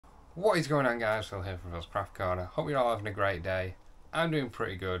What is going on, guys? Phil here from Phil's Craft Corner. Hope you're all having a great day. I'm doing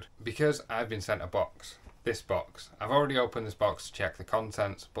pretty good because I've been sent a box. This box. I've already opened this box to check the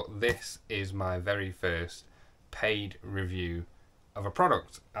contents, but this is my very first paid review of a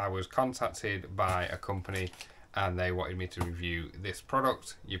product. I was contacted by a company and they wanted me to review this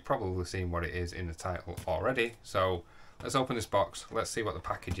product. You've probably seen what it is in the title already. So let's open this box, let's see what the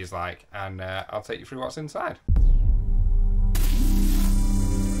package is like, and I'll take you through what's inside.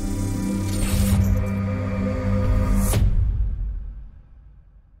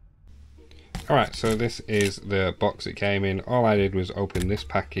 Alright, so this is the box it came in. All I did was open this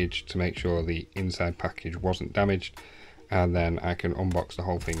package to make sure the inside package wasn't damaged, and then I can unbox the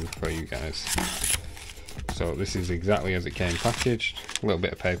whole thing for you guys. So this is exactly as it came packaged. A little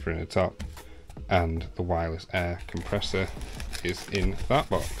bit of paper in the top, and the wireless air compressor is in that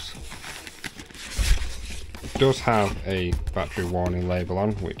box. It does have a battery warning label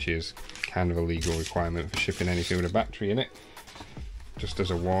on, which is kind of a legal requirement for shipping anything with a battery in it, just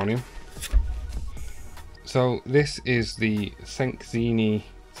as a warning. So this is the CENXINY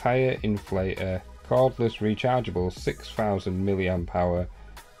Tyre Inflator Cordless Rechargeable 6000 mAh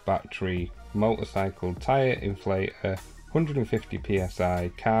Battery Motorcycle Tyre Inflator, 150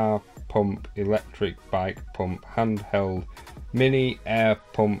 psi car pump, electric bike pump, handheld mini air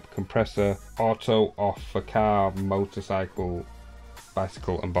pump compressor, auto off for car, motorcycle,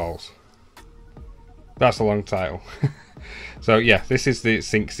 bicycle and balls. That's a long title. So yeah, this is the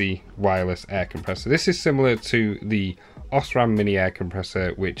CENXINY wireless air compressor. This is similar to the Osram mini air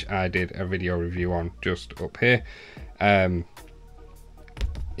compressor, which I did a video review on just up here. It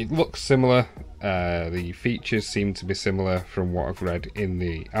looks similar. The features seem to be similar from what I've read in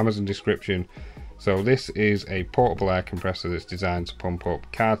the Amazon description. So this is a portable air compressor that's designed to pump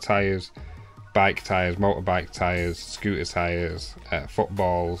up car tyres, bike tyres, motorbike tyres, scooter tyres,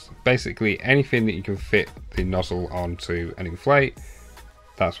 footballs, basically anything that you can fit the nozzle onto and inflate,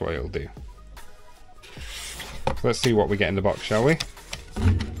 that's what it'll do. So let's see what we get in the box, shall we?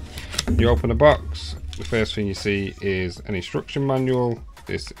 You open the box, the first thing you see is an instruction manual.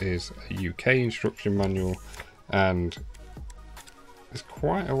 This is a UK instruction manual, and there's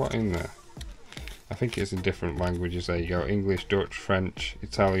quite a lot in there. I think it's in different languages. There you go: English, Dutch, French,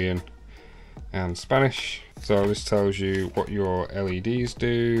 Italian and Spanish. So this tells you what your LEDs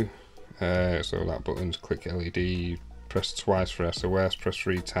do. So that button's click LED, press twice for SOS, press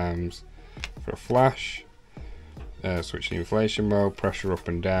 3 times for a flash. Switch the inflation mode, pressure up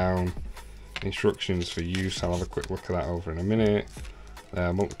and down, instructions for use, I'll have a quick look at that over in a minute.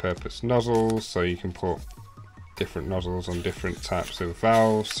 Multi-purpose nozzles, so you can put different nozzles on different types of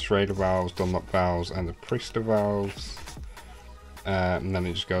valves, Schrader valves, Dunlop valves and the Priester valves. And then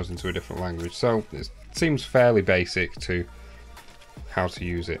it just goes into a different language. So it seems fairly basic to how to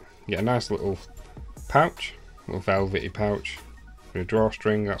use it. You get a nice little pouch, little velvety pouch with a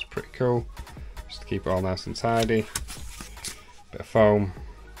drawstring. That's pretty cool, just to keep it all nice and tidy. Bit of foam.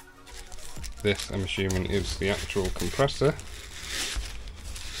 This, I'm assuming, is the actual compressor,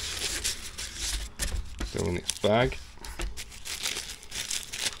 still in its bag.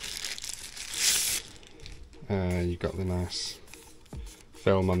 You've got the nice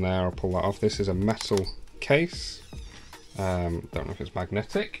film on there. I'll pull that off. This is a metal case. Don't know if it's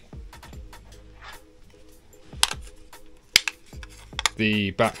magnetic.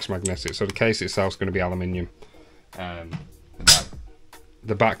 The back's magnetic, so the case itself is going to be aluminium.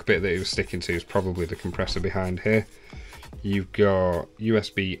 The back bit that it was sticking to is probably the compressor behind here. You've got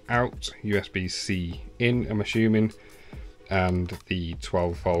USB out, USB-C in, I'm assuming, and the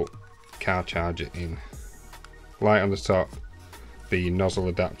 12-volt car charger in. Light on the top, the nozzle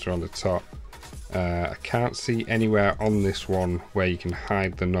adapter on the top. I can't see anywhere on this one where you can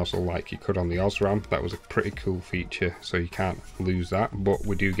hide the nozzle like you could on the Osram. That was a pretty cool feature, so you can't lose that, but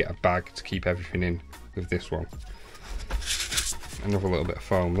we do get a bag to keep everything in with this one. Another little bit of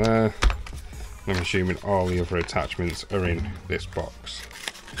foam there. I'm assuming all the other attachments are in this box.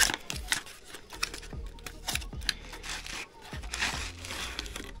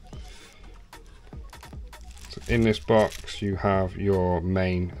 So in this box you have your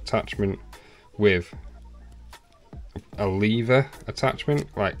main attachment with a lever attachment.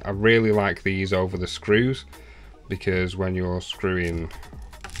 Like, I really like these over the screws, because when you're screwing,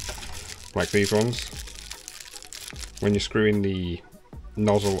 like these ones, when you're screwing the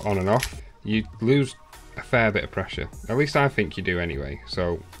nozzle on and off, you lose a fair bit of pressure. At least I think you do anyway.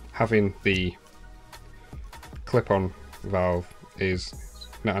 So having the clip-on valve is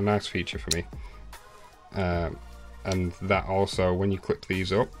a nice feature for me. And that also, when you clip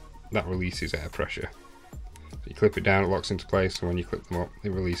these up, that releases air pressure. You clip it down, it locks into place, and when you clip them up,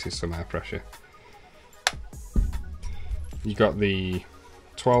 it releases some air pressure. You got the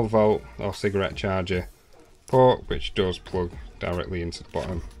 12 volt or cigarette charger port, which does plug directly into the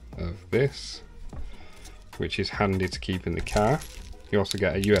bottom of this, which is handy to keep in the car. You also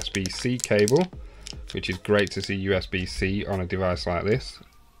get a USB-C cable, which is great to see USB-C on a device like this.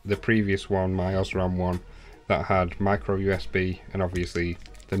 The previous one, my Osram one, that had micro USB, and obviously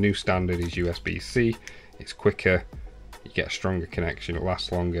the new standard is USB-C. It's quicker, you get a stronger connection, it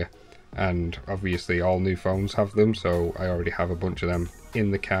lasts longer, and obviously all new phones have them, so I already have a bunch of them in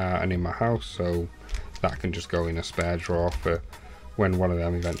the car and in my house, so that can just go in a spare drawer for when one of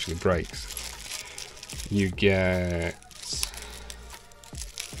them eventually breaks. You get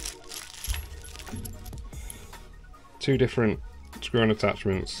two different screw-on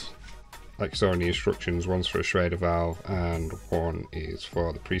attachments like you saw in the instructions. One's for a Schrader valve and one is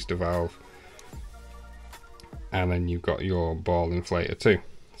for the Priester valve, and then you've got your ball inflator too,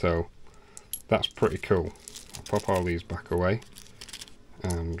 so that's pretty cool. I'll pop all these back away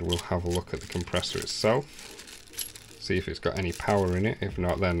and we'll have a look at the compressor itself, see if it's got any power in it. If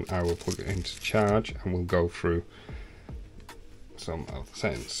not, then I will plug it into charge and we'll go through some of the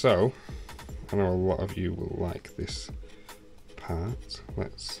settings. So I know a lot of you will like this part.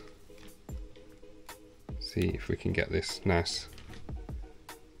 Let's see if we can get this nice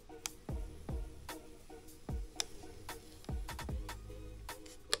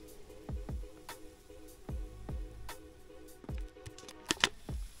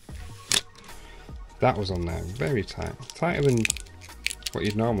that was on there, very tight, tighter than what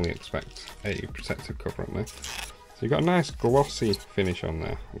you'd normally expect a protective cover on there. So you've got a nice glossy finish on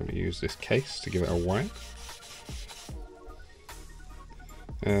there. I'm going to use this case to give it a wipe.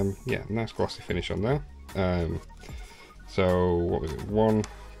 Yeah, nice glossy finish on there. So what was it? One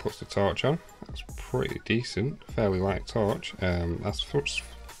puts the torch on. That's pretty decent, fairly light torch. I'll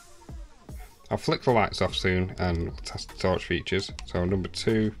flick the lights off soon and we'll test the torch features. So number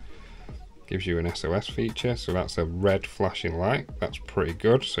 2 gives you an SOS feature, so that's a red flashing light. That's pretty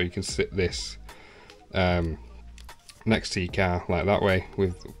good. So you can sit this next to your car like that way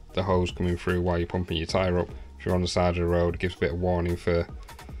with the hose coming through while you're pumping your tyre up. If you're on the side of the road, it gives a bit of warning for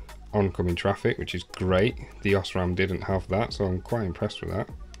oncoming traffic, which is great. The Osram didn't have that, so I'm quite impressed with that.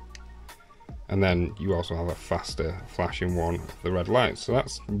 And then you also have a faster flashing one of the red lights, so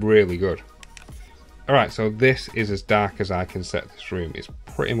that's really good. Alright, so this is as dark as I can set this room. It's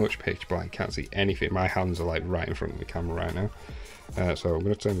pretty much pitch black, can't see anything. My hands are like right in front of the camera right now. So I'm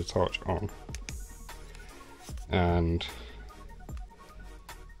going to turn the torch on. And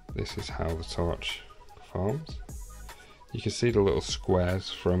this is how the torch performs. You can see the little squares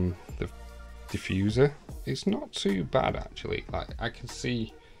from the diffuser. It's not too bad actually. Like, I can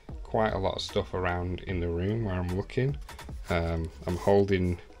see quite a lot of stuff around in the room where I'm looking. I'm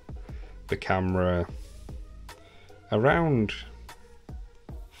holding the camera around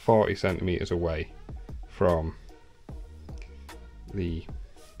 40 centimeters away from the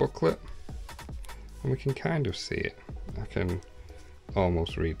booklet, and we can kind of see it. I can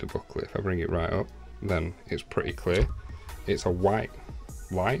almost read the booklet. If I bring it right up, then it's pretty clear. It's a white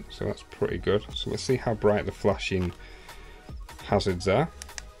light, so that's pretty good. So let's see how bright the flashing hazards are.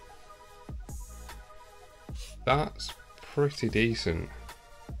 That's pretty decent.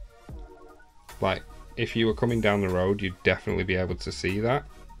 Like, if you were coming down the road, you'd definitely be able to see that.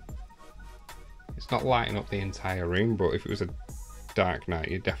 It's not lighting up the entire room, but if it was a dark night,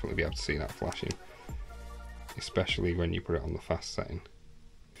 you'd definitely be able to see that flashing, especially when you put it on the fast setting.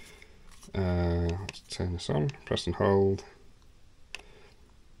 Let's turn this on, press and hold.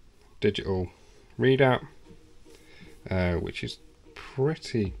 Digital readout, which is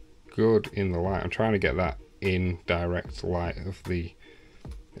pretty good in the light. I'm trying to get that in direct light of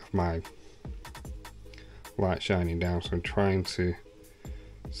my light shining down, so I'm trying to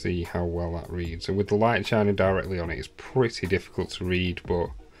see how well that reads. And with the light shining directly on it, it's pretty difficult to read, but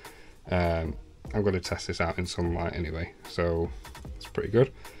I'm going to test this out in some light anyway, so it's pretty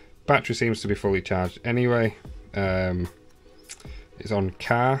good. Battery seems to be fully charged anyway. It's on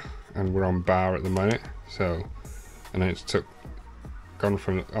car and we're on bar at the minute, so, and then it's gone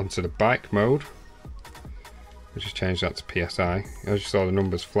from onto the bike mode. We just changed that to PSI. As you saw the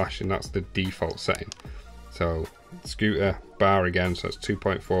numbers flashing, that's the default setting. So scooter bar again, so that's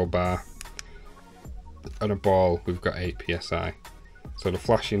 2.4 bar, and a ball we've got 8 PSI. So the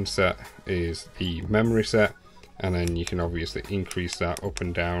flashing set is the memory set, and then you can obviously increase that up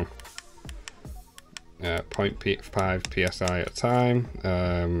and down 0.5 PSI at a time.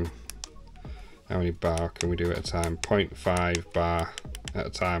 How many bar can we do at a time? 0.5 bar at a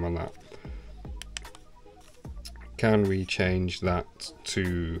time on that. can we change that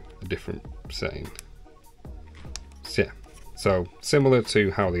to a different setting? So yeah, so similar to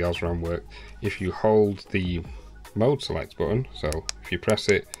how the Osram worked, if you hold the mode select button, so if you press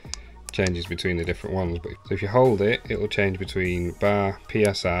it, changes between the different ones, but if you hold it, it will change between bar,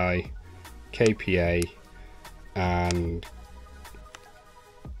 PSI, kPa and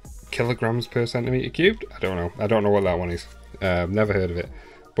kilograms per centimeter cubed. I don't know what that one is. Never heard of it,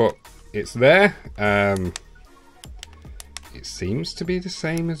 but it's there. It seems to be the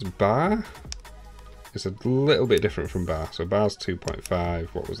same as bar. It's a little bit different from bar. So bar's 2.5.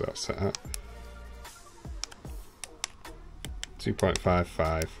 What was that set at?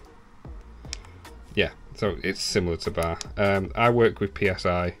 2.55. Yeah, so it's similar to bar. I work with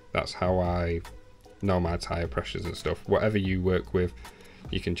PSI. That's how I know my tyre pressures and stuff. Whatever you work with,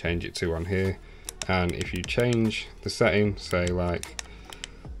 you can change it to on here. And if you change the setting, say like,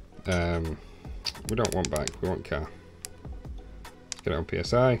 we don't want bike, we want car. Let's get it on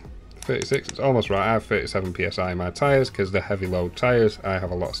PSI. 36, it's almost right. I have 37 PSI in my tyres because they're heavy load tyres. I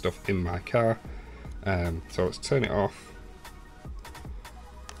have a lot of stuff in my car. So let's turn it off.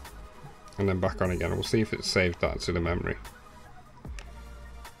 And then back on again. We'll see if it's saved that to the memory.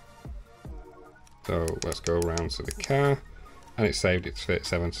 So let's go around to the car. And it saved its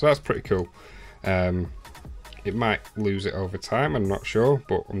 37, so that's pretty cool. It might lose it over time, I'm not sure,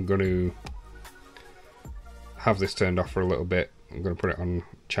 but I'm going to have this turned off for a little bit. I'm going to put it on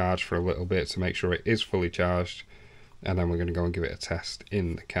charge for a little bit to make sure it is fully charged, and then we're going to go and give it a test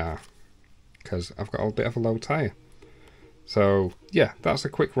in the car because I've got a bit of a low tyre. So yeah, that's a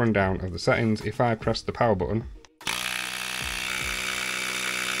quick rundown of the settings. If I press the power button,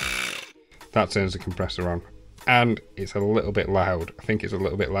 that turns the compressor on. And it's a little bit loud. I think it's a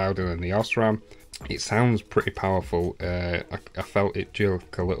little bit louder than the Osram. It sounds pretty powerful. I felt it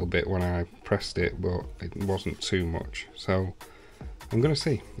jerk a little bit when I pressed it, but it wasn't too much. So I'm gonna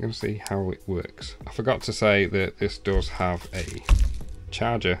see how it works. I forgot to say that this does have a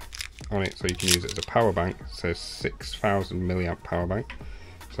charger on it, so you can use it as a power bank. It says 6,000 milliamp power bank.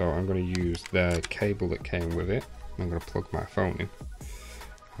 So I'm gonna use the cable that came with it. I'm gonna plug my phone in.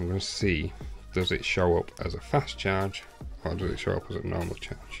 I'm gonna see, does it show up as a fast charge or does it show up as a normal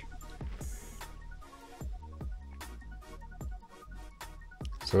charge?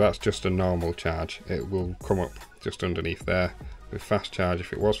 So that's just a normal charge. It will come up just underneath there with fast charge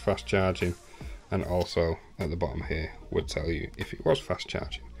if it was fast charging, and also at the bottom here would tell you if it was fast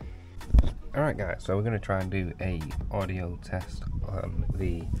charging. Alright guys, so we're going to try and do a audio test on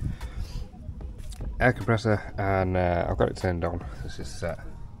the air compressor, and I've got it turned on. This is set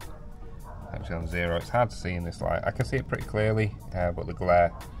actually on 0. It's hard to see in this light. I can see it pretty clearly, but the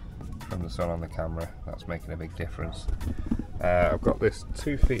glare from the sun on the camera, that's making a big difference. I've got this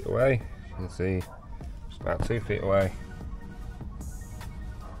 2 feet away. You can see it's about 2 feet away.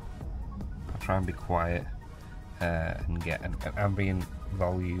 I'll try and be quiet and get an ambient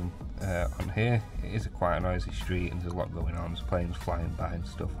volume on here. It is quite a noisy street and there's a lot going on. There's planes flying by and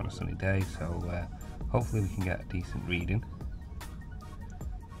stuff on a sunny day, so hopefully we can get a decent reading.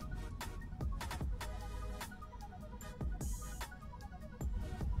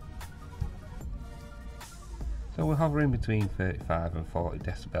 So we're hovering between 35 and 40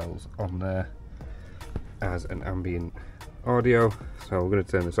 decibels on there as an ambient audio. So we're going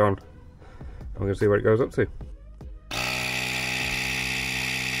to turn this on and we're going to see what it goes up to.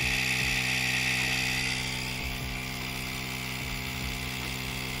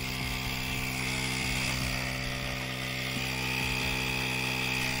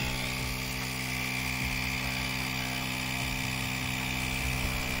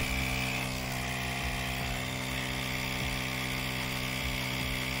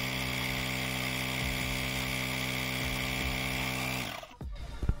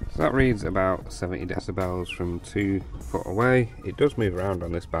 So that reads about 70 decibels from 2 foot away. It does move around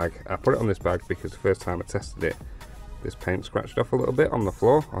on this bag. I put it on this bag because the first time I tested it, this paint scratched off a little bit on the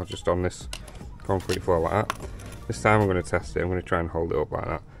floor, or just on this concrete floor like that. This time I'm going to test it. I'm going to try and hold it up like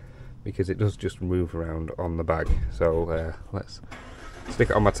that because it does just move around on the bag. So let's stick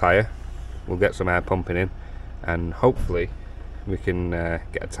it on my tyre. We'll get some air pumping in and hopefully we can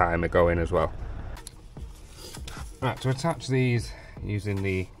get a timer going as well. Right, to attach these using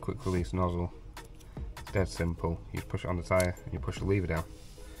the quick release nozzle, it's dead simple. You just push it on the tyre and you push the lever down.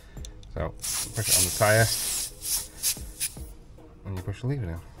 So push it on the tyre and you push the lever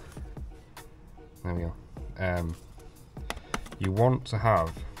down. There we go. You want to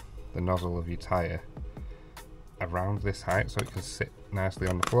have the nozzle of your tyre around this height so it can sit nicely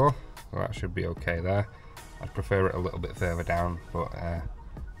on the floor. So that should be okay there. I'd prefer it a little bit further down, but I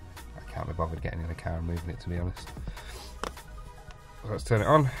Can't be bothered getting in the car and moving it, to be honest. Let's turn it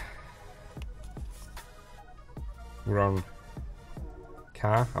on. We're on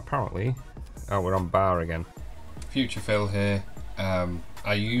car, apparently. Oh, we're on bar again. Future Phil here.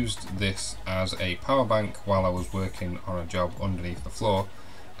 I used this as a power bank while I was working on a job underneath the floor,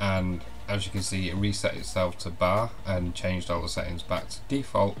 and as you can see, it reset itself to bar and changed all the settings back to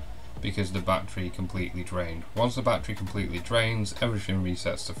default because the battery completely drained. Once the battery completely drains, everything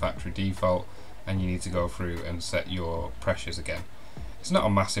resets to factory default, and you need to go through and set your pressures again. It's not a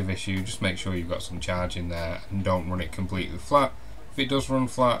massive issue, just make sure you've got some charge in there and don't run it completely flat. If it does run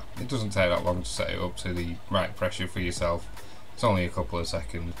flat, it doesn't take that long to set it up to the right pressure for yourself. It's only a couple of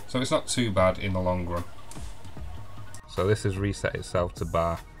seconds, so it's not too bad in the long run. So this has reset itself to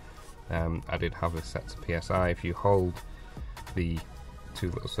bar. I did have this set to PSI. If you hold the two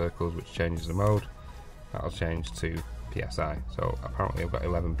little circles which changes the mode, that'll change to PSI. So apparently I've got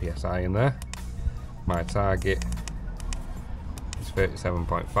 11 PSI in there. My target is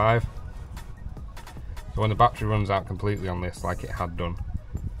 37.5. So when the battery runs out completely on this, like it had done,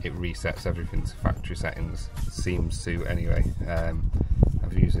 it resets everything to factory settings. Seems to anyway.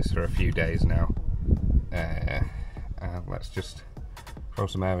 I've used this for a few days now. Let's just throw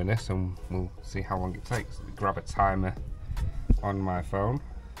some air in this and we'll see how long it takes. Grab a timer on my phone,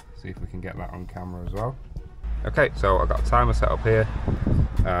 see if we can get that on camera as well. Okay, so I've got a timer set up here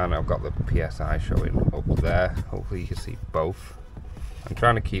and I've got the PSI showing up there. Hopefully you can see both. I'm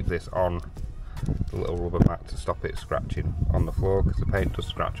trying to keep this on the little rubber mat to stop it scratching on the floor, because the paint does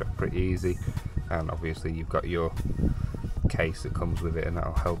scratch off pretty easy, and obviously you've got your case that comes with it and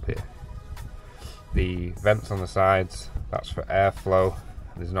that'll help it. The vents on the sides, that's for airflow.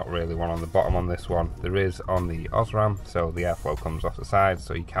 There's not really one on the bottom on this one. There is on the Osram, so the airflow comes off the sides,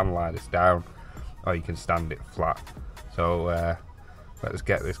 so you can lie this down or you can stand it flat. So let's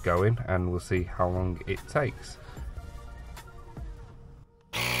get this going and we'll see how long it takes.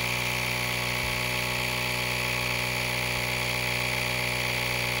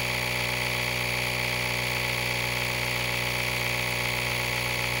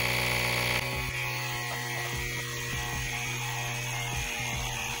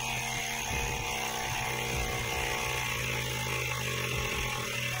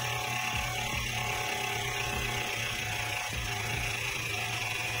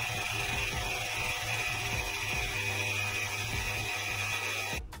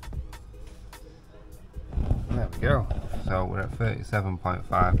 There we go. So we're at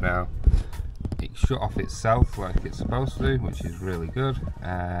 37.5 now. It shut off itself like it's supposed to, which is really good.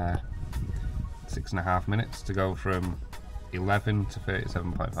 6.5 minutes to go from 11 to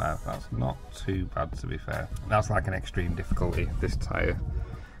 37.5. That's not too bad, to be fair. That's like an extreme difficulty. This tyre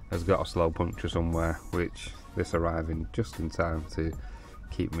has got a slow puncture somewhere, which this arriving just in time to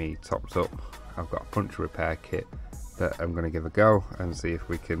keep me topped up. I've got a puncture repair kit that I'm going to give a go and see if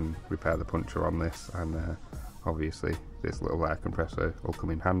we can repair the puncture on this, and obviously this little air compressor will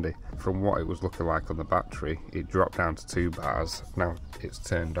come in handy. From what it was looking like on the battery, it dropped down to 2 bars. Now it's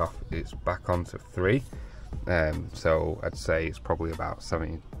turned off, it's back onto 3, so I'd say it's probably about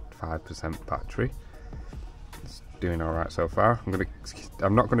 75% battery. It's doing all right so far.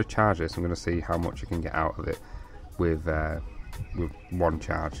 I'm not going to charge this. I'm going to see how much I can get out of it with one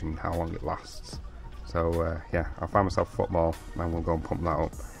charge and how long it lasts. So yeah, I'll find myself football and we'll go and pump that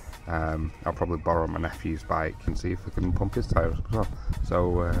up. I'll probably borrow my nephew's bike and see if we can pump his tyres up as well.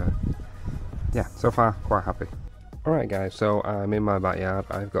 So yeah, so far quite happy. Alright guys, so I'm in my backyard.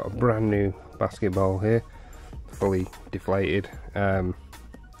 I've got a brand new basketball here, fully deflated, and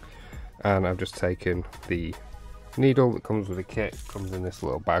I've just taken the needle that comes with the kit, comes in this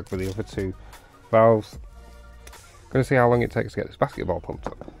little bag with the other 2 valves. I'm going to see how long it takes to get this basketball pumped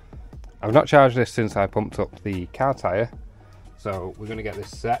up. I've not charged this since I pumped up the car tyre, so we're going to get this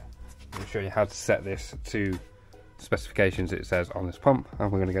set. I'm going to show you how to set this to specifications it says on this pump, and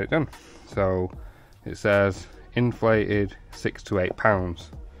we're going to get it done. So it says inflated 6 to 8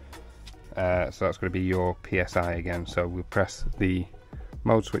 pounds, so that's going to be your PSI again. So we'll press the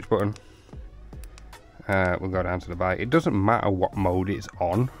mode switch button, we'll go down to the bike. It doesn't matter what mode it's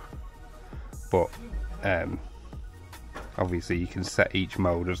on, but obviously you can set each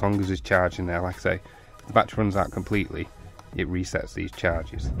mode as long as it's charging there. Like I say, if the battery runs out completely, it resets these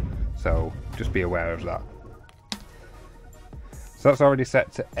charges, so just be aware of that. So that's already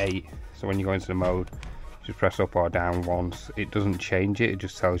set to 8, so when you go into the mode, just press up or down once. It doesn't change it, it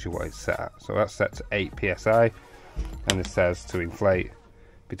just tells you what it's set at. So that's set to 8 PSI, and it says to inflate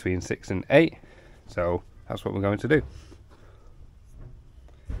between 6 and 8, so that's what we're going to do.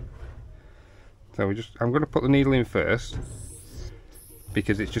 So I'm going to put the needle in first,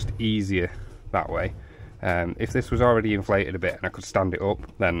 because it's just easier that way. If this was already inflated a bit and I could stand it up,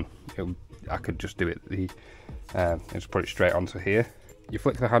 then I could just do it. Just put it straight onto here. You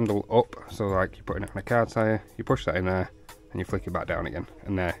flick the handle up, so like you're putting it on a car tyre, you push that in there, and you flick it back down again,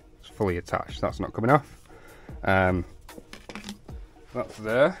 and there, it's fully attached. That's not coming off. That's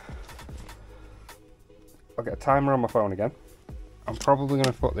there. I'll get a timer on my phone again. I'm probably going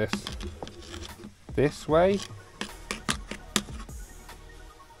to put this way.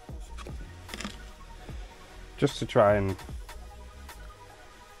 Just to try and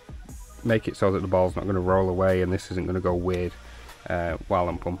make it so that the ball's not going to roll away and this isn't going to go weird while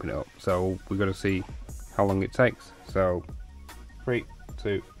I'm pumping it up. So we're going to see how long it takes. So 3,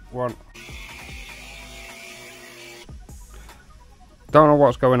 2, 1. Don't know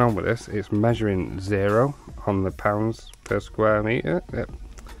what's going on with this. It's measuring 0 on the pounds per square meter,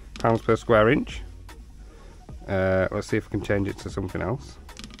 pounds per square inch. Let's see if we can change it to something else.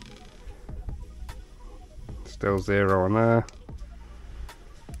 Still 0 on there.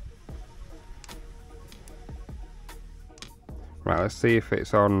 Right, let's see if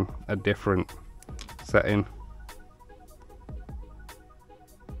it's on a different setting.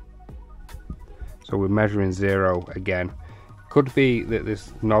 So we're measuring 0 again. Could be that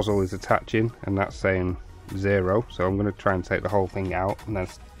this nozzle is attaching and that's saying 0, so I'm going to try and take the whole thing out and then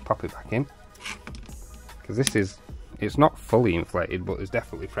pop it back in, because it's not fully inflated, but there's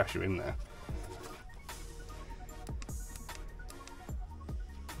definitely pressure in there.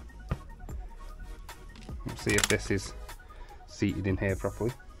 Let's see if this is seated in here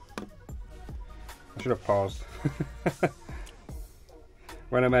properly. I should have paused.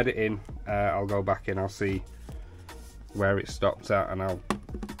 When I'm editing, I'll go back in, I'll see where it stopped at and I'll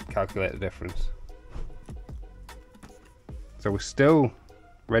calculate the difference. So we're still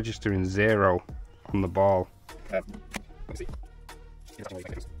registering 0 on the ball. Let's see.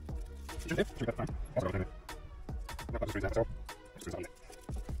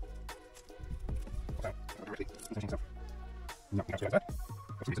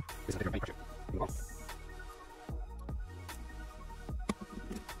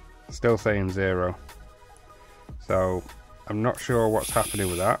 Still saying 0. So I'm not sure what's happening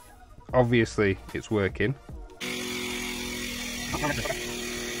with that. Obviously it's working.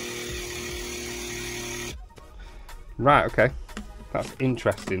 Right, okay, that's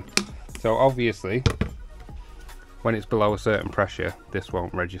interesting. So obviously when it's below a certain pressure this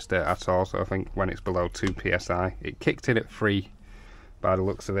won't register at all. So I think when it's below 2 psi, it kicked in at 3 by the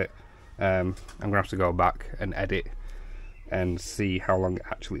looks of it. I'm gonna have to go back and edit and see how long it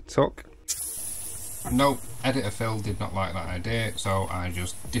actually took. No, editor Phil did not like that idea, so I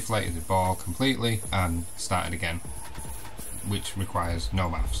just deflated the ball completely and started again, which requires no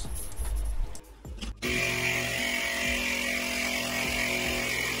maths.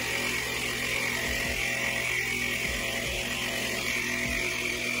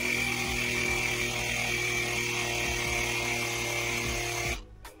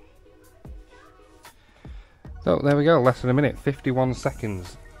 So there we go, less than a minute, 51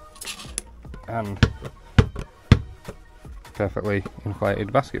 seconds. And perfectly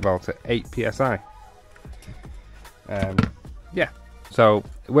inflated basketball to 8 psi. Yeah, so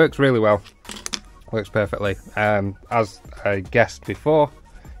it works really well, works perfectly. As I guessed before,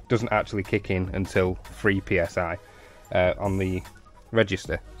 it doesn't actually kick in until 3 psi on the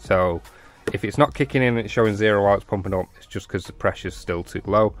register. So if it's not kicking in and it's showing 0 while it's pumping up, it's just because the pressure's still too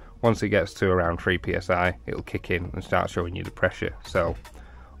low. Once it gets to around 3 psi, it'll kick in and start showing you the pressure. So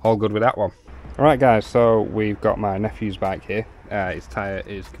all good with that one. Alright guys, so we've got my nephew's bike here. His tyre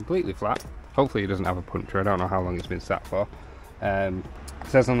is completely flat. Hopefully he doesn't have a puncture. I don't know how long it's been sat for. It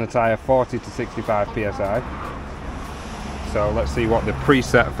says on the tyre 40 to 65 psi. So let's see what the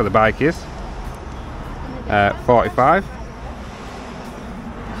preset for the bike is. 45.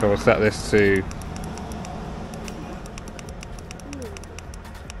 So we'll set this to...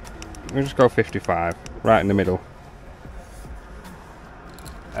 we'll just go 55, right in the middle.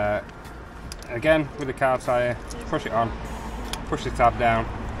 Again, with the car tyre, push it on, push the tab down,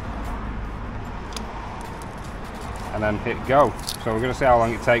 and then hit go. So we're going to see how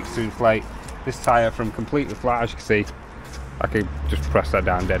long it takes to inflate this tyre from completely flat. As you can see, I could just press that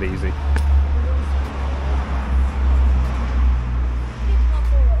down dead easy.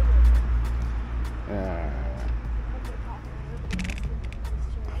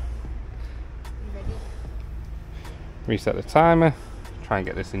 Reset the timer, try and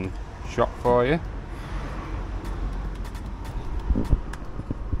get this in shot for you.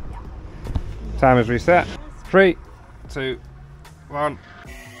 Timer's reset. 3, 2, 1.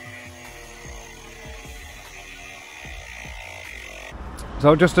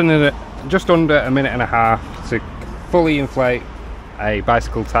 So just under a minute and a half to fully inflate a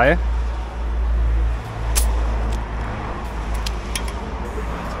bicycle tyre.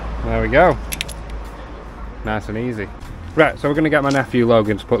 There we go. Nice and easy. Right, so we're going to get my nephew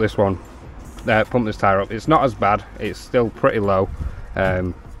Logan to put this one, pump this tyre up. It's not as bad, it's still pretty low. So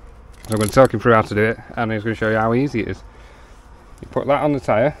I'm going to talk him through how to do it, and he's going to show you how easy it is. You put that on the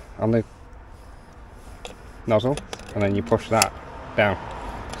tyre, on the nozzle, and then you push that down.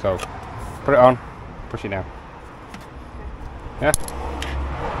 So put it on, push it down. Yeah.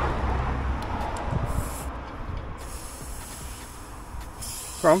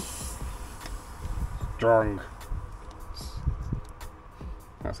 Come on. Strong.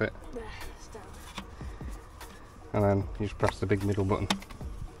 That's it. And then you just press the big middle button.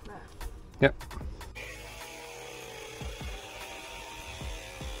 Yep.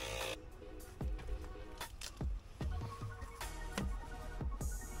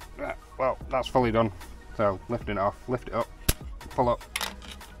 Right, well, that's fully done. So lifting it off, lift it up, pull up,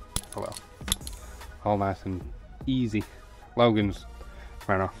 pull it off. All nice and easy. Logan's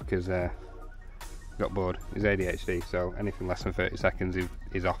ran off because got bored. He's ADHD, so anything less than 30 seconds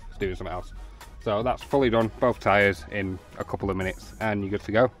he's off doing something else. So that's fully done, both tyres in a couple of minutes, and you're good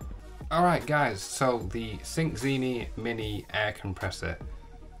to go. Alright guys, so the CENXINY mini air compressor,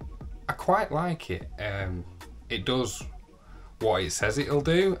 I quite like it. It does what it says it'll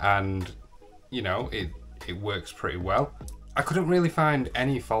do, and you know, it works pretty well. I couldn't really find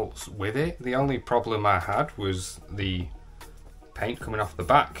any faults with it. The only problem I had was the paint coming off the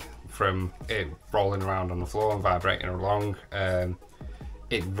back from it rolling around on the floor and vibrating along.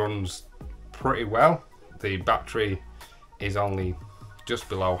 It runs pretty well. The battery is only just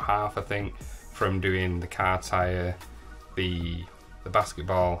below half, I think, from doing the car tyre, the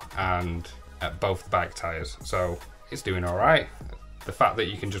basketball, and both the bike tyres. So it's doing all right. The fact that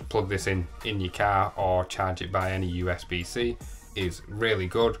you can just plug this in your car or charge it by any USB-C is really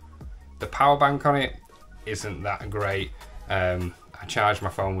good. The power bank on it isn't that great. I charged my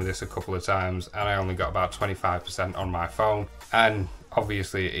phone with this a couple of times and I only got about 25% on my phone, and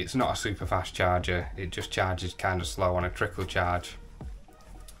obviously it's not a super fast charger, it just charges kind of slow on a trickle charge.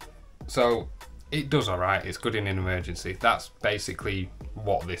 So it does alright, it's good in an emergency. That's basically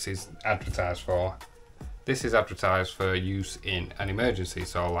what this is advertised for. This is advertised for use in an emergency,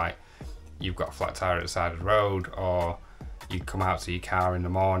 so like you've got a flat tyre at the side of the road, or you come out to your car in the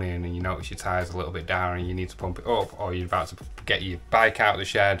morning and you notice your tyre's a little bit down and you need to pump it up, or you're about to get your bike out of the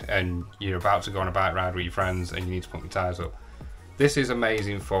shed and you're about to go on a bike ride with your friends and you need to pump your tyres up. This is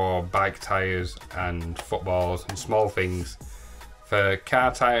amazing for bike tyres and footballs and small things. For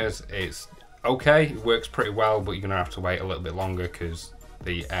car tyres it's okay, it works pretty well, but you're going to have to wait a little bit longer because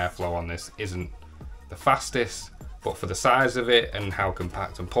the airflow on this isn't the fastest, but for the size of it and how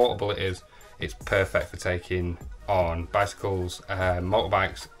compact and portable it is, it's perfect for taking on bicycles,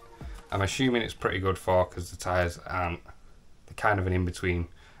 motorbikes. I'm assuming it's pretty good for, because the tyres aren't, they're kind of an in-between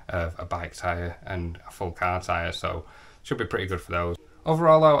of a bike tyre and a full car tyre, so should be pretty good for those.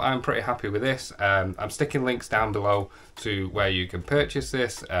 Overall though, I'm pretty happy with this. I'm sticking links down below to where you can purchase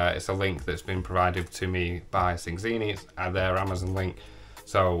this. It's a link that's been provided to me by CENXINY, it's their Amazon link.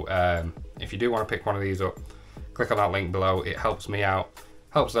 So if you do want to pick one of these up, click on that link below. It helps me out,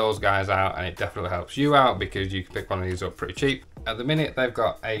 helps those guys out, and it definitely helps you out because you can pick one of these up pretty cheap. At the minute they've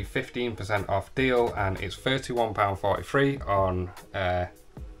got a 15% off deal and it's £31.43 on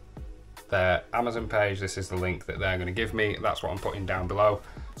their Amazon page. This is the link that they're going to give me. That's what I'm putting down below.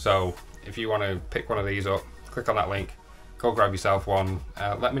 So if you want to pick one of these up, click on that link, go grab yourself one.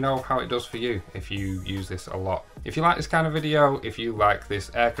 Let me know how it does for you if you use this a lot. If you like this kind of video, if you like this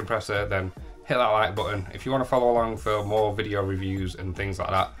air compressor, then hit that like button. If you want to follow along for more video reviews and things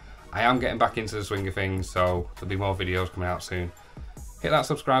like that, I am getting back into the swing of things, so there'll be more videos coming out soon. Hit that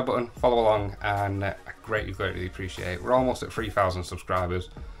subscribe button, follow along, and I greatly appreciate it. We're almost at 3,000 subscribers.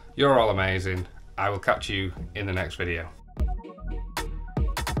 You're all amazing. I will catch you in the next video.